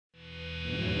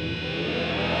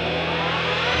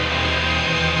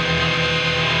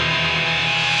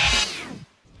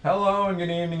good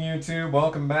evening, YouTube.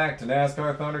 Welcome back to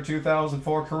NASCAR Thunder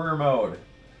 2004 Career Mode,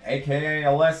 aka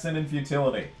a lesson in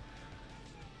futility.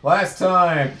 Last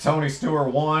time, Tony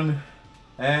Stewart won,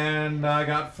 and I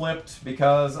got flipped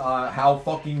because how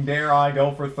fucking dare I go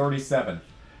for 37?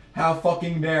 How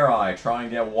fucking dare I try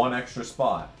and get one extra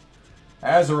spot?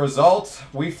 As a result,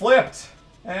 we flipped,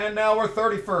 and now we're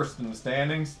 31st in the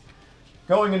standings,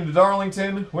 going into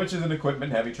Darlington, which is an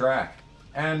equipment-heavy track.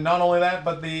 And not only that,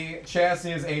 but the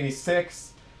chassis is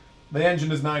 86, the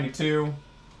engine is 92,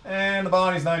 and the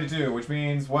body's 92, which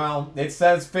means, well, it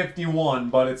says 51,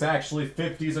 but it's actually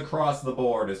 50s across the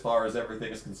board as far as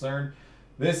everything is concerned.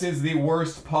 This is the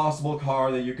worst possible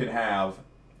car that you could have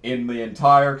in the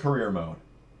entire career mode.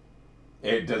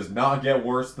 It does not get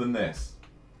worse than this.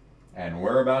 And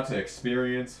we're about to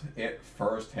experience it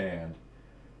firsthand.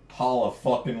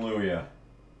 Hallelujah.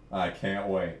 I can't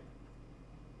wait.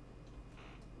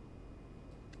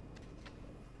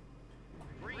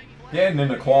 Getting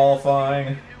into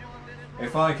qualifying.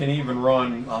 If I can even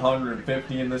run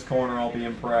 150 in this corner, I'll be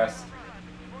impressed.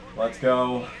 Let's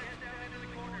go.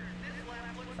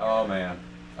 Oh, man.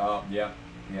 Oh, yep.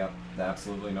 Yep.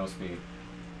 Absolutely no speed.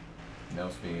 No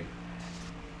speed.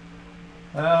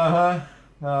 Uh-huh.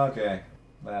 Okay.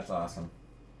 That's awesome.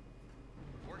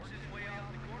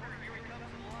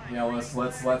 Yeah,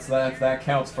 that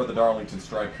counts for the Darlington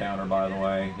stripe counter, by the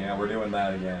way. Yeah, we're doing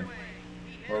that again.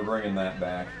 We're bringing that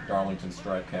back. Darlington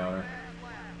stripe counter.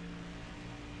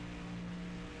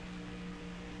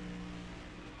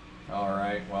 All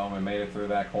right. Well, we made it through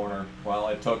that corner. Well,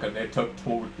 it took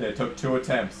two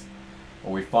attempts,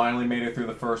 but we finally made it through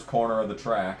the first corner of the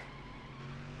track.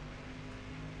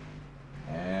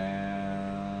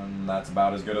 And that's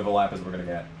about as good of a lap as we're gonna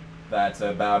get. That's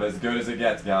about as good as it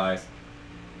gets, guys.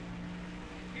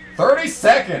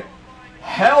 32nd.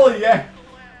 Hell yeah.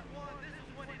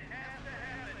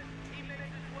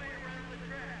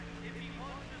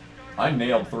 I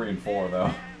nailed 3 and 4,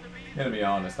 though. Gonna be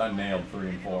honest, I nailed 3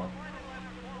 and 4.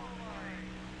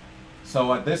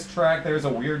 So at this track, there's a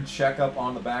weird checkup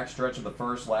on the backstretch of the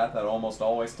first lap that almost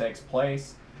always takes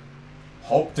place.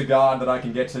 Hope to God that I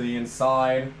can get to the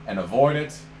inside and avoid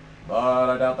it, but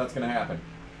I doubt that's gonna happen.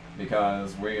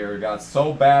 Because we got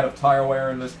so bad of tire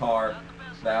wear in this car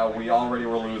that we already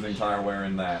were losing tire wear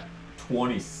in that.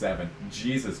 27.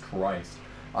 Jesus Christ.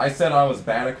 I said I was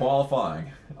bad at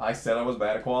qualifying. I said I was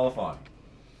bad at qualifying.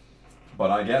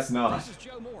 But I guess not.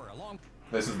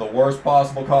 This is the worst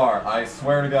possible car. I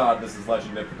swear to God this is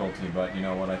legend difficulty, but you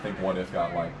know what? I think What If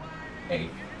got like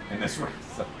 8 in this race.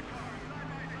 So.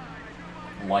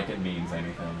 Like it means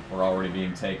anything. We're already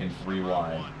being taken 3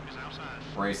 wide.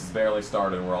 Race has barely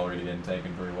started, we're already getting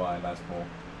taken 3 wide. That's cool.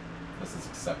 This is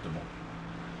acceptable.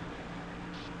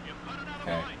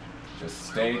 Okay. Just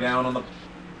stay down on the...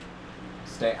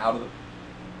 Stay out of the...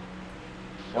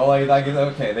 Well,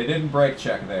 okay, they didn't brake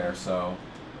check there, so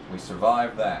we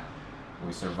survived that.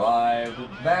 We survived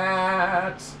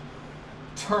that.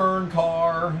 Turn,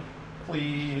 car.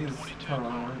 Please,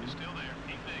 turn.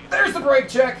 There's the brake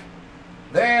check.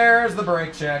 There's the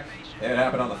brake check. It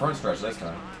happened on the front stretch this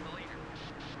time.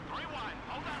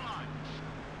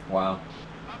 Wow.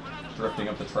 Drifting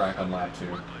up the track on lap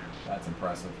 2. That's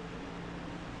impressive.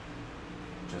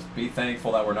 Just be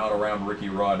thankful that we're not around Ricky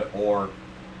Rudd or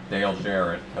Dale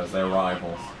Jarrett, because they're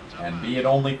rivals. And be it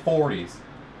only 40s.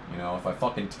 You know, if I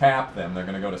fucking tap them, they're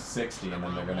gonna go to 60 and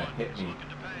then they're gonna hit me.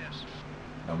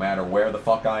 No matter where the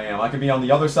fuck I am. I could be on the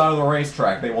other side of the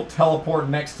racetrack. They will teleport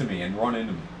next to me and run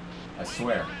into me. I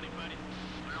swear.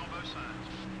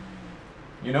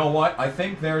 You know what? I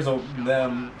think there's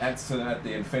them at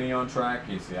the Infineon track.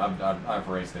 You see, I've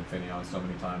raced Infineon so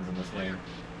many times in this game.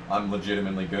 I'm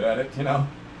legitimately good at it, you know?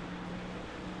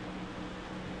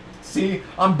 See,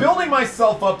 I'm building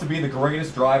myself up to be the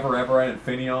greatest driver ever at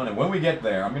Infineon, and when we get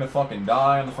there, I'm gonna fucking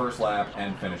die on the first lap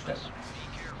and finish it.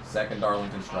 Second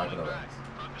Darlington stripe of the race.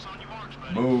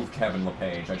 Move, Kevin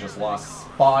LePage. I just lost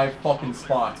 5 fucking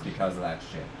spots because of that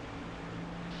shit.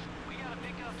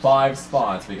 5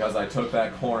 spots because I took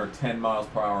that corner 10 miles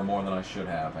per hour more than I should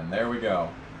have, and there we go.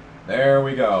 There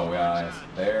we go, guys.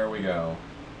 There we go.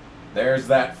 There's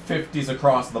that 50s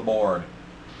across the board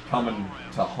coming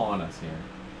to haunt us here.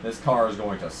 This car is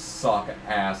going to suck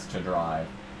ass to drive.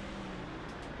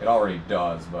 It already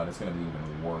does, but it's going to be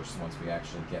even worse once we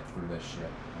actually get through this shit.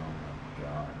 Oh my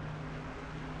God.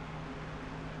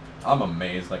 I'm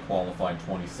amazed I qualified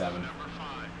 27.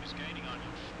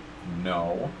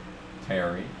 No.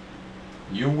 Terry.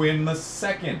 You win the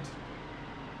second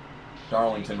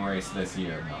Darlington race this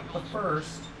year. Not the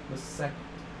first, the second.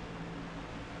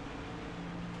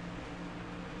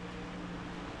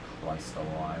 Christ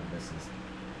alive, this is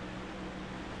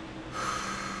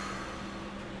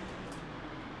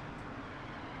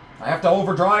I have to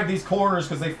overdrive these corners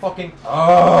because they fucking...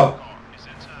 Ugh!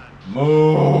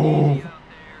 Move!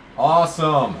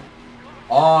 Awesome!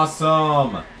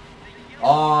 Awesome!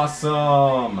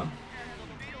 Awesome!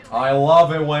 I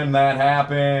love it when that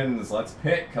happens! Let's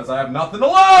pit, because I have nothing to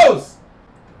lose!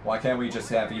 Why can't we just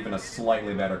have even a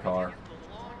slightly better car?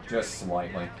 Just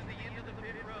slightly.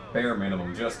 Bare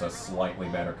minimum, just a slightly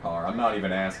better car. I'm not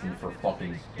even asking for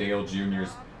fucking Dale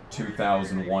Jr.'s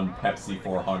 2001 Pepsi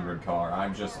 400 car. I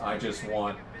just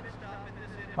want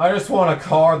a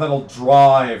car that'll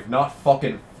drive, not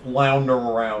fucking flounder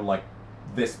around like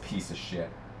this piece of shit.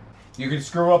 You can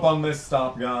screw up on this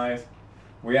stop, guys.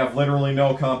 We have literally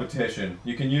no competition.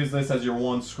 You can use this as your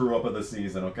one screw up of the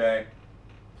season, okay?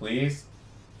 Please?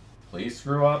 Please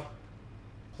screw up.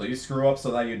 Please screw up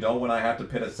so that you don't when I have to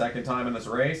pit a second time in this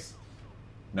race.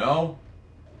 No?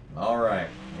 Alright.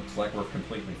 Looks like we're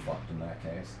completely fucked in that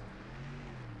case.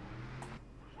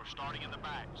 We're starting in the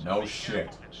back, so no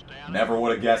shit. Never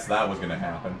would have guessed that was going to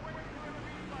happen.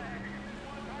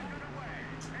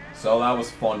 So that was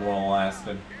fun while it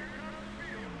lasted.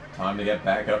 Time to get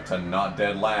back up to not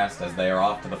dead last as they are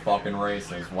off to the fucking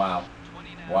races. Wow.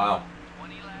 Wow.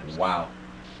 Wow.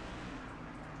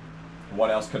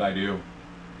 What else could I do?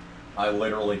 I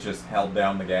literally just held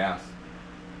down the gas.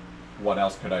 What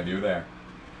else could I do there?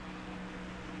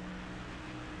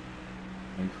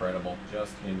 Incredible.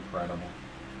 Just incredible.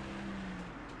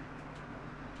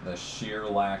 The sheer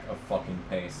lack of fucking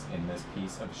pace in this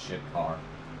piece of shit car.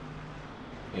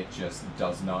 It just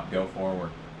does not go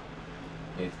forward.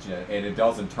 And it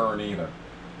doesn't turn either.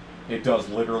 It does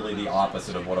literally the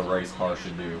opposite of what a race car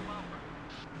should do.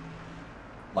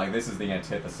 Like, this is the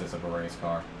antithesis of a race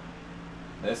car.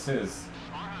 This is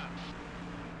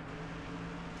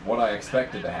what I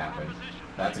expected to happen.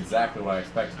 That's exactly what I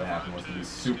expected to happen, was to be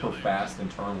super fast in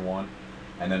turn 1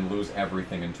 and then lose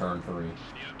everything in turn 3.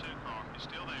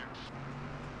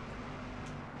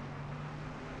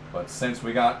 But since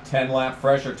we got 10 lap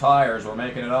fresher tires, we're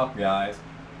making it up, guys.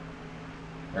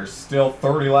 There's still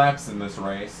 30 laps in this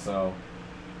race, so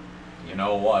you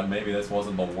know what? Maybe this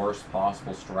wasn't the worst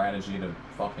possible strategy to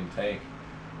fucking take.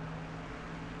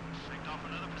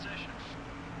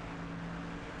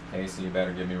 Casey, you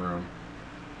better give me room.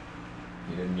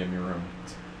 You didn't give me room.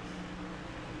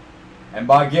 And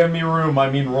by give me room, I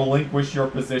mean relinquish your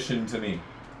position to me.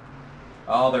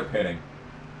 Oh, they're pitting.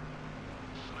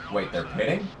 Wait, they're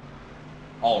pitting?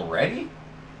 Already?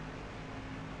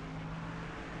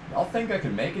 Y'all think I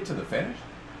can make it to the finish?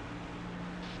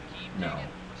 No.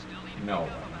 No.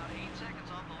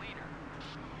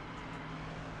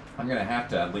 I'm gonna have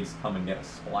to at least come and get a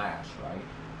splash, right?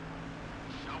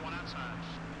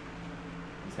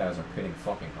 These guys are pitting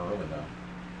fucking early, though.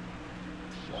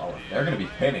 Well, if they're gonna be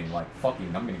pitting, like,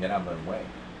 fucking, I'm gonna get out of their way.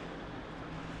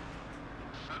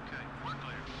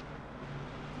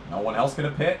 No one else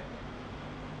gonna pit?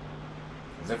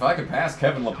 Because if I could pass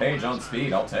Kevin LePage on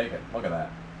speed, I'll take it. Look at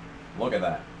that. Look at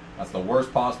that. That's the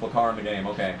worst possible car in the game.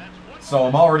 Okay. So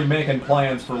I'm already making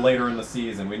plans for later in the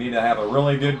season. We need to have a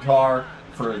really good car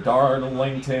for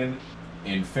Darlington,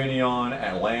 Infineon,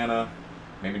 Atlanta.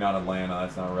 Maybe not Atlanta.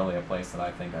 That's not really a place that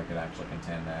I think I could actually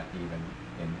contend at, even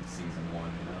in season 1,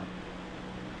 you know.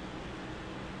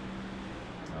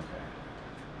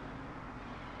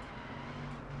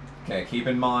 Okay. Okay, keep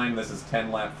in mind this is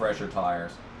 10 lap fresher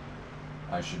tires.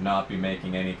 I should not be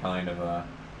making any kind of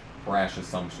brash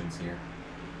assumptions here.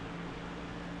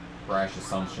 Brash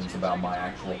assumptions about my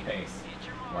actual pace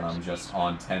when I'm just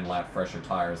on 10 lap fresher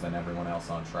tires than everyone else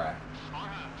on track.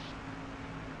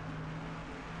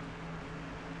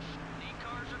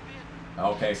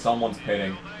 Okay, someone's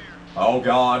pitting. Oh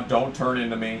god, don't turn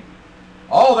into me.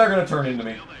 Oh, they're gonna turn into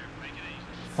me.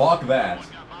 Fuck that.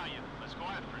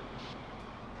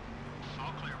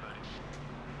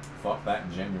 Fuck that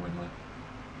genuinely.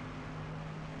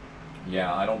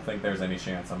 Yeah, I don't think there's any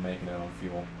chance I'm making it on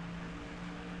fuel.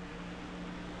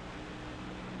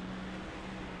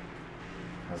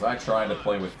 Because I tried to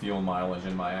play with fuel mileage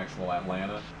in my actual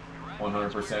Atlanta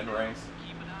 100% race.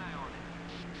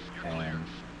 And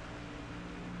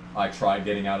I tried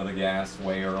getting out of the gas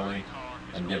way early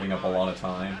and giving up a lot of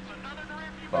time,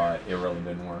 but it really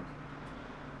didn't work.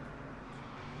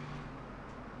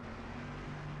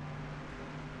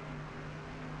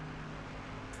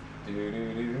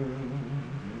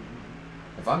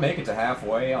 If I make it to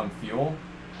halfway on fuel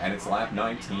and it's lap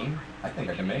 19, I think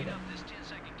I can make it.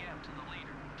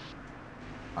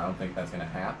 I don't think that's gonna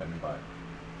happen, but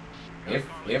if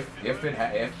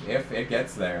it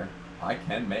gets there, I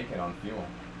can make it on fuel.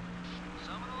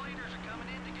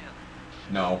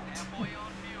 No.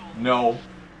 No.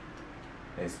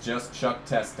 It's just Chuck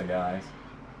Testa, guys.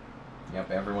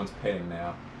 Yep, everyone's pitting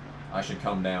now. I should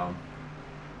come down.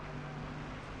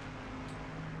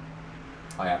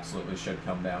 I absolutely should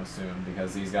come down soon,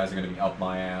 because these guys are going to be up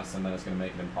my ass, and then it's going to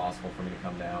make it impossible for me to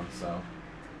come down, so...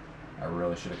 I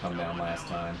really should have come down last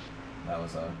time. That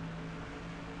was a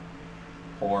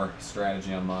poor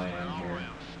strategy on my end here.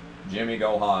 Jimmy,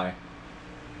 go high.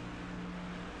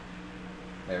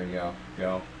 There you go.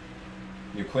 Go.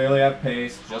 You clearly have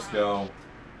pace. Just go.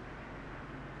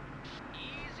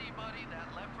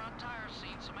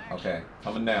 Okay,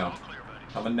 coming down.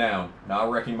 Coming down. Not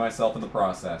wrecking myself in the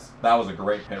process. That was a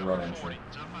great pit road entry.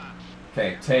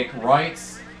 Okay, take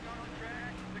rights.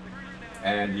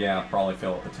 And yeah, probably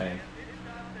fill up the tank.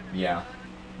 Yeah.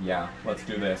 Yeah, let's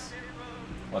do this.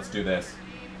 Let's do this.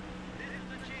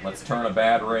 Let's turn a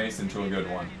bad race into a good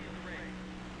one.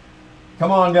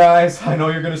 Come on, guys. I know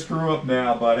you're going to screw up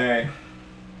now, but hey.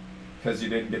 Because you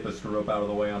didn't get the screw up out of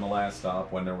the way on the last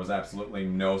stop when there was absolutely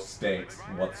no stakes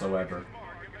whatsoever.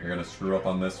 You're going to screw up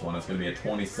on this one. It's going to be a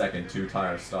 20-second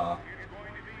two-tire stop.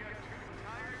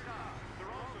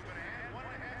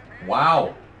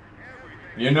 Wow.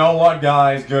 You know what,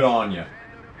 guys? Good on you.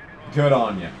 Good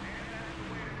on you.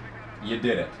 You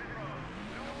did it.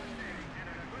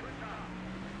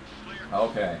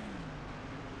 Okay.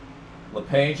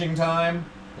 LePaging time?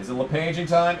 Is it LePaging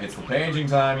time? It's LePaging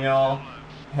time, y'all.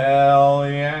 Hell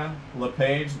yeah.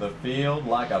 LePage the field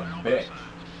like a bitch.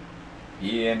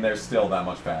 Yeah, and they're still that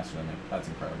much faster than me. That's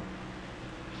incredible.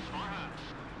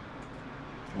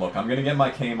 Look, I'm gonna get my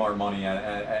Kmart money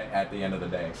at the end of the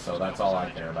day, so that's all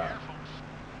I care about.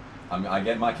 I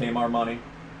get my Kmart money,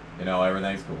 you know,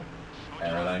 everything's cool.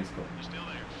 Everything's cool.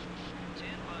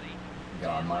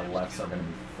 God, my lefts are gonna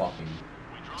be fucking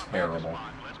terrible.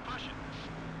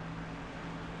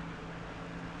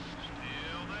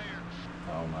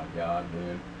 Oh my god,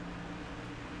 dude.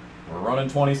 We're running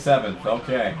 27th,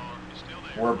 okay.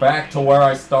 We're back to where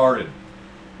I started.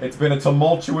 It's been a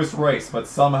tumultuous race, but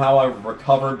somehow I've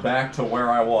recovered back to where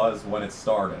I was when it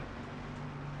started.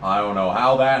 I don't know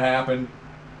how that happened,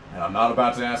 and I'm not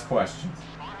about to ask questions.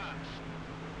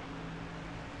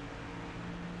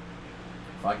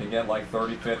 If I can get like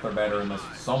 35th or better in this...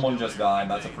 Someone just died,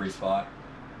 that's a free spot.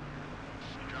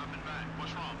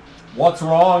 What's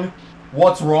wrong?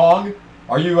 What's wrong?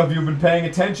 Have you been paying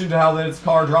attention to how this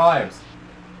car drives?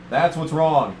 That's what's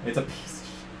wrong. It's a piece of shit.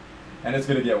 And it's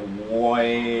gonna get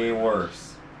way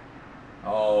worse.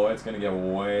 Oh, it's gonna get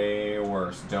way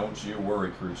worse. Don't you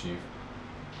worry, crew chief.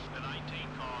 The 19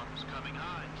 car is coming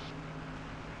high.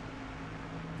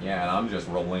 Yeah, and I'm just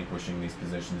relinquishing these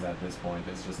positions at this point.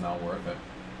 It's just not worth it.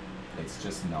 It's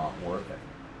just not worth it.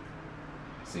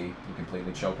 See, you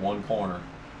completely choke one corner,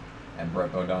 and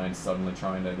Brett Bodine's suddenly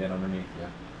trying to get underneath you.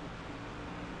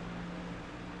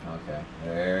 Okay,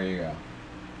 there you go.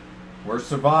 We're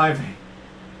surviving.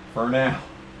 For now.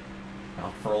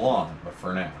 Not for long, but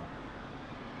for now.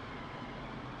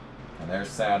 And there's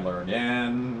Sadler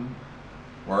again.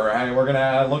 We're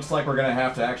gonna. It looks like we're gonna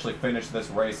have to actually finish this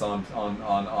race on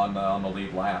the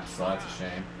lead lap, so that's a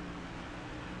shame.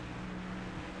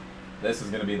 This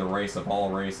is gonna be the race of all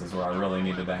races where I really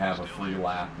needed to have a free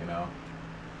lap, you know.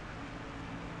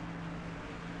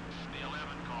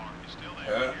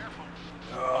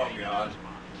 Oh god.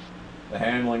 The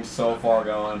handling's so far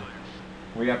gone.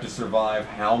 We have to survive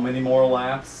how many more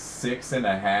laps?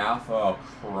 6.5? Oh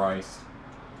Christ.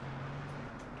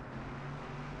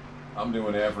 I'm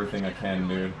doing everything I can,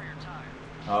 dude.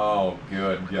 Oh,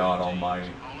 good God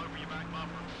almighty.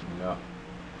 No.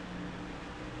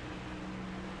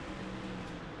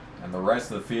 And the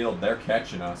rest of the field, they're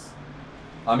catching us.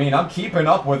 I mean, I'm keeping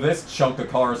up with this chunk of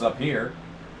cars up here.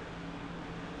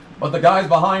 But the guys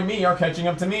behind me are catching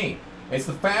up to me. It's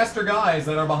the faster guys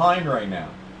that are behind right now.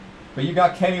 But you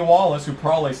got Kenny Wallace, who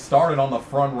probably started on the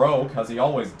front row, because he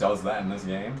always does that in this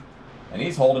game. And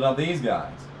he's holding up these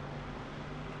guys.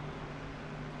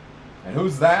 And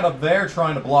who's that up there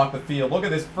trying to block the field? Look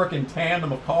at this frickin'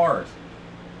 tandem of cars.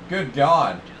 Good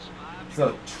God. It's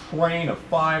a train of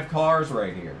 5 cars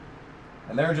right here.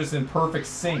 And they're just in perfect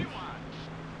sync.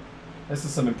 This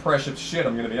is some impressive shit,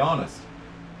 I'm going to be honest.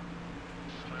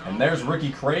 And there's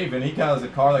Ricky Craven. He has a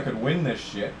car that could win this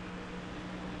shit.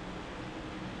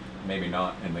 Maybe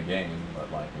not in the game,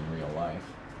 but like in real life.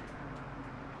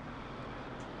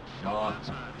 Come on.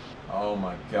 Oh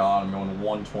my god, I'm going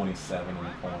 127 in the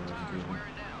corners, dude.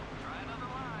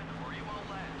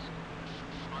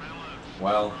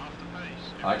 Well,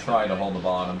 I tried to hold the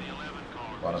bottom,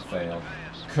 but I failed.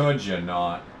 Could you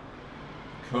not?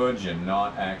 Could you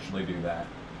not actually do that?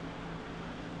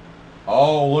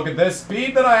 Oh, look at this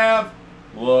speed that I have!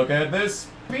 Look at this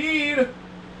speed!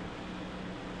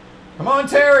 Come on,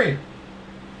 Terry!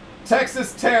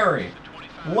 Texas Terry.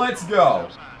 Let's go.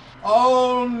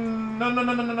 Oh, no, no,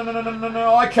 no, no, no, no, no, no, no,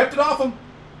 no. I kept it off him.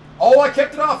 Oh, I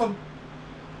kept it off him.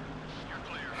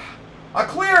 I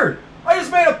cleared. I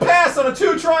just made a pass on a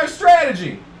 2-try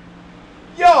strategy.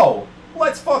 Yo,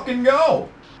 let's fucking go.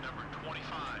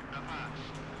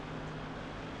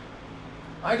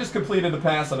 I just completed the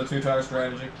pass on a 2-tire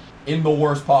strategy in the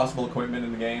worst possible equipment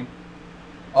in the game.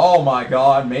 Oh my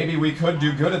god, maybe we could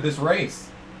do good at this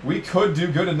race. We could do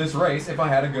good in this race if I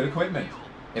had a good equipment.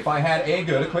 If I had a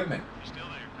good equipment.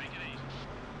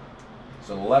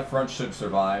 So the left front should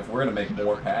survive. We're going to make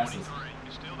more passes.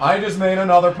 I just made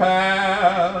another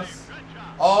pass.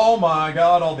 Oh my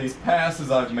god, all these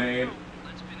passes I've made.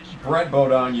 Brett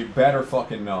Bodine, you better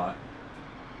fucking not.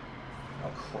 Oh,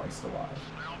 Christ alive.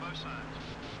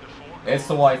 It's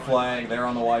the white flag. They're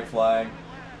on the white flag.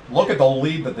 Look at the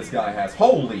lead that this guy has.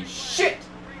 Holy shit!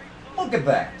 Look at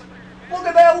that. Look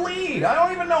at that lead. I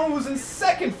don't even know who's in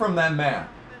second from that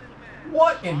map.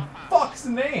 What in fuck's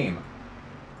name?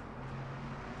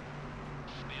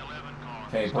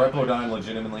 Okay, Brett Bodine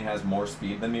legitimately has more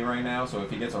speed than me right now, so if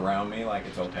he gets around me, like,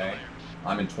 it's okay.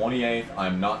 I'm in 28th.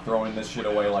 I'm not throwing this shit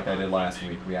away like I did last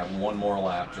week. We have one more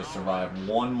lap. Just survive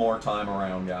one more time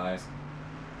around, guys.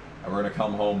 And we're going to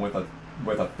come home with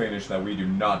a finish that we do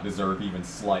not deserve even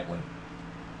slightly.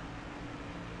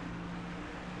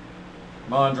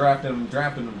 Come on, draft him,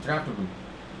 draft him, draft him.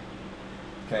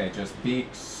 Okay, just be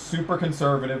super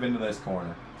conservative into this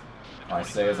corner. I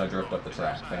say as I drift up the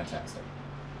track. Fantastic.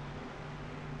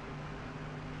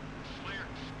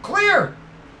 Clear!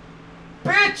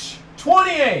 Bitch!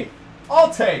 28!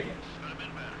 I'll take it.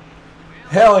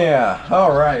 Hell yeah.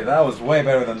 Alright, that was way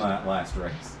better than that last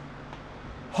race.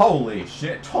 Holy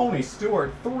shit. Tony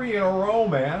Stewart, 3 in a row,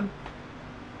 man.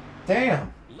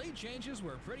 Damn. Lead changes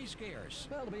were pretty scarce.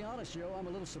 Well, to be honest, Joe, I'm a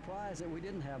little surprised that we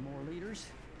didn't have more leaders.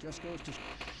 Just goes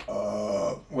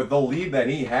to... With the lead that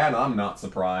he had, I'm not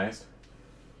surprised.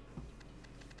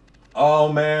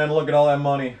 Oh, man, look at all that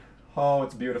money. Oh,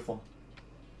 it's beautiful.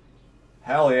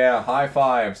 Hell yeah, high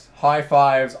fives. High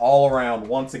fives all around,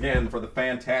 once again, for the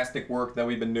fantastic work that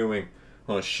we've been doing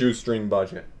on a shoestring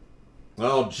budget.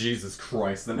 Oh, Jesus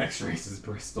Christ, the next race is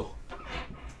Bristol.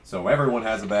 So everyone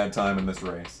has a bad time in this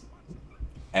race.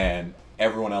 And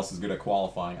everyone else is good at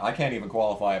qualifying. I can't even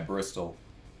qualify at Bristol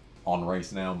on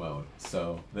Race Now mode.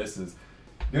 So this is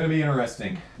going to be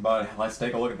interesting. But let's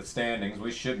take a look at the standings. We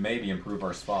should maybe improve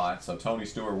our spot. So Tony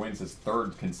Stewart wins his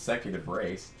 3rd consecutive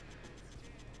race.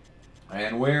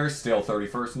 And we're still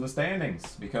 31st in the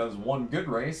standings, because one good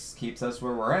race keeps us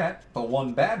where we're at, but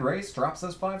one bad race drops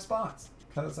us 5 spots.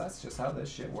 Because that's just how this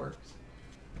shit works.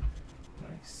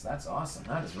 Nice. That's awesome.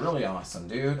 That is really awesome,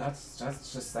 dude. That's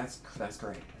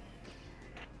great.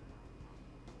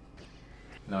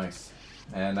 Nice.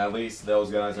 And at least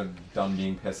those guys are done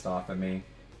being pissed off at me.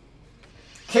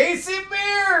 Casey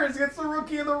Mears gets the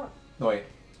rookie of the... Wait.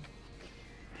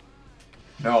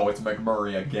 No, it's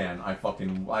McMurray again.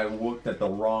 I looked at the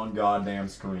wrong goddamn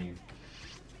screen.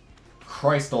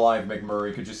 Christ alive,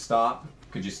 McMurray. Could you stop?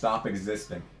 Could you stop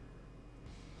existing?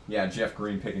 Yeah, Jeff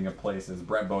Green picking up places.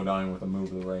 Brett Bodine with a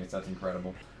move of the race. That's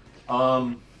incredible.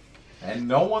 And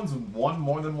no one's won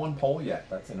more than 1 pole yet.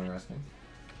 That's interesting.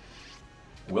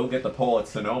 We'll get the pole at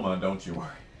Sonoma, don't you worry.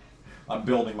 I'm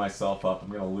building myself up. I'm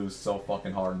going to lose so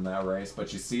fucking hard in that race.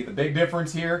 But you see the big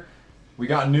difference here? We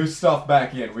got new stuff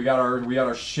back in. We got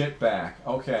our shit back.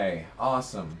 Okay,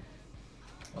 awesome.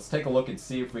 Let's take a look and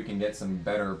see if we can get some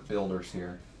better builders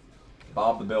here.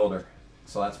 Bob the Builder.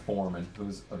 So that's Foreman,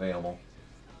 who's available.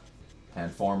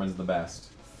 And Foreman's the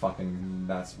best. Fucking,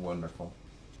 that's wonderful.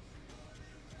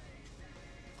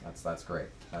 That's great.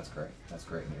 That's great. That's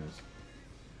great news.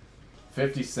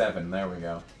 57, there we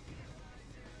go.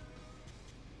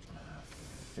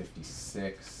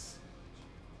 56.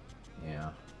 Yeah.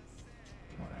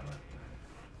 Whatever.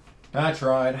 I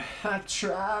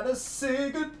tried to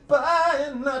say goodbye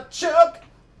and not choke.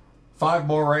 5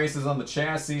 more races on the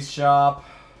chassis shop.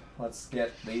 Let's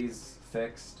get these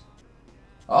fixed.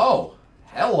 Oh,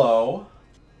 hello.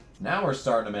 Now we're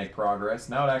starting to make progress.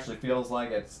 Now it actually feels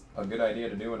like it's a good idea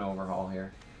to do an overhaul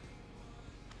here.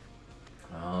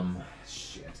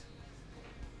 Shit.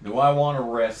 Do I want to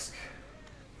risk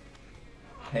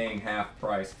paying half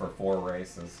price for 4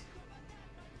 races?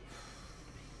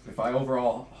 If I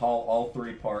overhaul all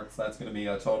 3 parts, that's going to be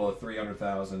a total of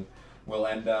 300,000. We'll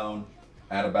end down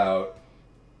at about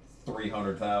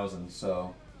 300,000.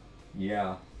 So,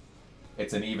 yeah,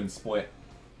 it's an even split,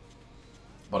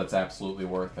 but it's absolutely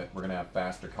worth it. We're going to have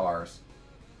faster cars.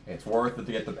 It's worth it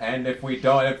to get the. And if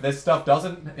this stuff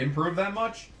doesn't improve that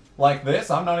much, like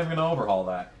this, I'm not even going to overhaul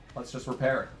that. Let's just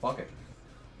repair it. Fuck it.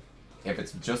 If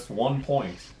it's just 1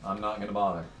 point, I'm not gonna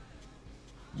bother.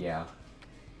 Yeah.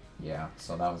 Yeah,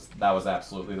 so that was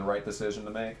absolutely the right decision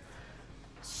to make.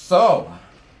 So,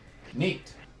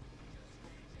 neat.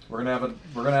 We're gonna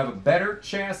have a better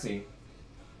chassis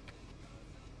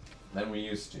than we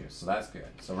used to, so that's good.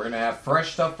 So we're gonna have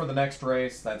fresh stuff for the next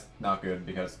race. That's not good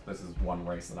because this is one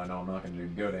race that I know I'm not gonna do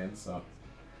good in, so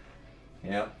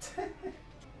yep.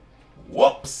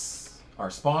 Whoops! Our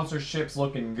sponsorship's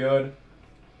looking good.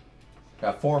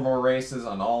 Got 4 more races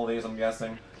on all of these, I'm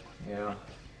guessing. Yeah.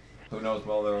 Who knows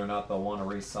whether or not they'll want to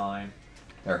re-sign.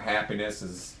 Their happiness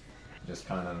is just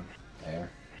kind of there.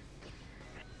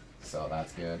 So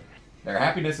that's good. Their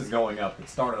happiness is going up. It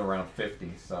started around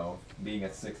 50, so being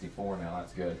at 64 now,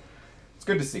 that's good. It's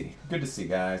good to see. Good to see,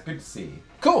 guys. Good to see.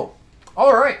 Cool!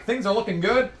 Alright, things are looking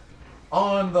good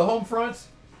on the home front.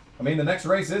 I mean, the next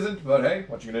race isn't, but hey,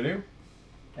 what you gonna do?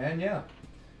 And yeah.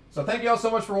 So thank you all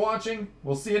so much for watching.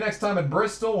 We'll see you next time at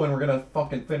Bristol when we're gonna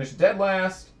fucking finish dead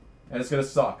last. And it's gonna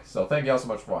suck. So thank you all so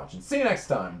much for watching. See you next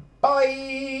time.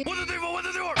 Bye!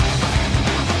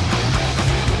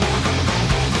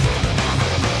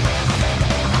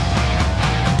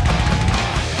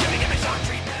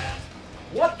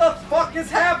 What the fuck is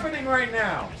happening right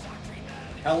now?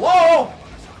 Hello?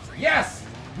 Yes!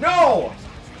 No!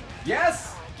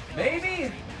 Yes?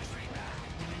 Maybe?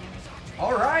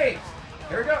 Alright.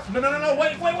 Here we go. No,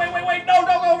 wait, no,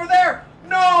 don't go over there!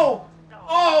 No!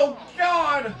 Oh,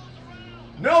 God!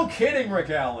 No kidding, Rick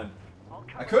Allen.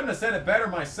 I couldn't have said it better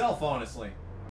myself, honestly.